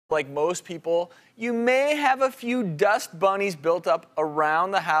Like most people, you may have a few dust bunnies built up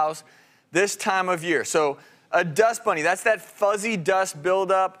around the house this time of year. So a dust bunny, that's that fuzzy dust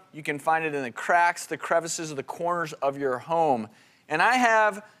buildup. You can find it in the cracks, the crevices, or the corners of your home. And I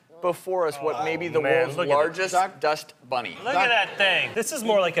have before us what may be the world's largest dust bunny. Look at that thing. This is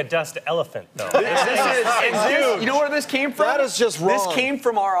more like a dust elephant, though. You know where this came from? That is just wrong. This came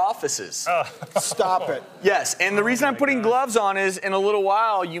from our offices. Stop it. Yes, and the reason I'm putting gloves on is in a little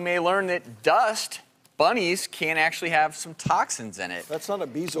while you may learn that dust bunnies can actually have some toxins in it. That's not a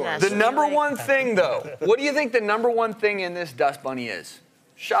bezoar. The number one thing, though, what do you think the number one thing in this dust bunny is?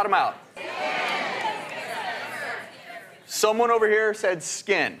 Shout them out. Someone over here said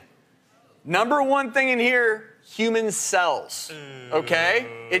skin. Number one thing in here, human cells, okay?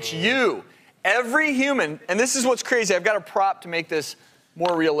 It's you. Every human, and this is what's crazy, I've got a prop to make this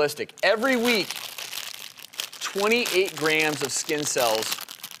more realistic. Every week, 28 grams of skin cells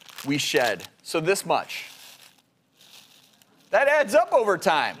we shed. So this much. That adds up over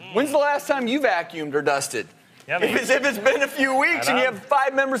time. When's the last time you vacuumed or dusted? If it's been a few weeks and you have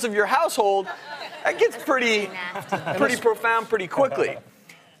 5 members of your household, that gets pretty profound pretty quickly.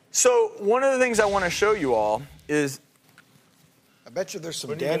 So one of the things I want to show you all is... I bet you there's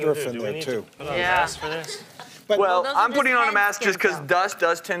some dandruff in there, too. Put on a mask for this? Well, I'm putting on a mask just because dust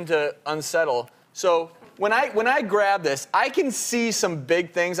does tend to unsettle. So when I grab this, I can see some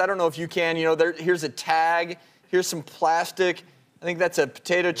big things. I don't know if you can. You know, here's a tag. Here's some plastic. I think that's a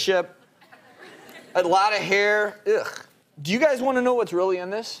potato chip. A lot of hair. Ugh. Do you guys want to know what's really in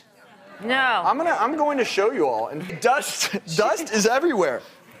this? No. I'm going to show you all. And dust is everywhere.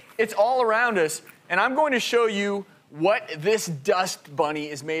 It's all around us. And I'm going to show you what this dust bunny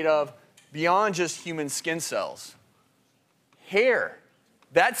is made of beyond just human skin cells. Hair.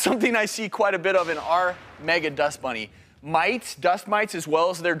 That's something I see quite a bit of in our mega dust bunny. Mites, dust mites, as well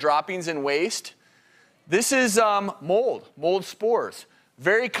as their droppings and waste. This is mold spores.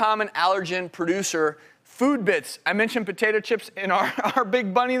 Very common allergen producer. Food bits. I mentioned potato chips in our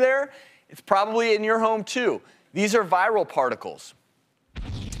big bunny there. It's probably in your home too. These are viral particles.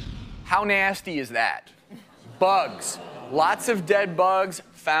 How nasty is that? Bugs. Lots of dead bugs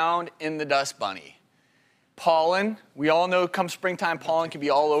found in the dust bunny. Pollen. We all know come springtime, pollen can be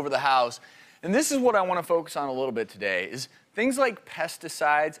all over the house. And this is what I want to focus on a little bit today, is things like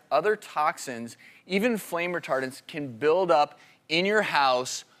pesticides, other toxins, even flame retardants can build up in your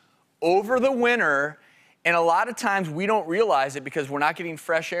house over the winter. And a lot of times we don't realize it because we're not getting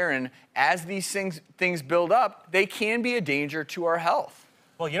fresh air. And as these things build up, they can be a danger to our health.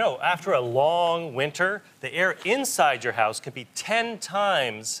 Well, you know, after a long winter, the air inside your house can be 10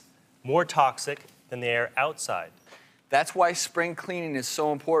 times more toxic than the air outside. That's why spring cleaning is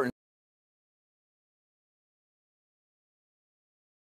so important.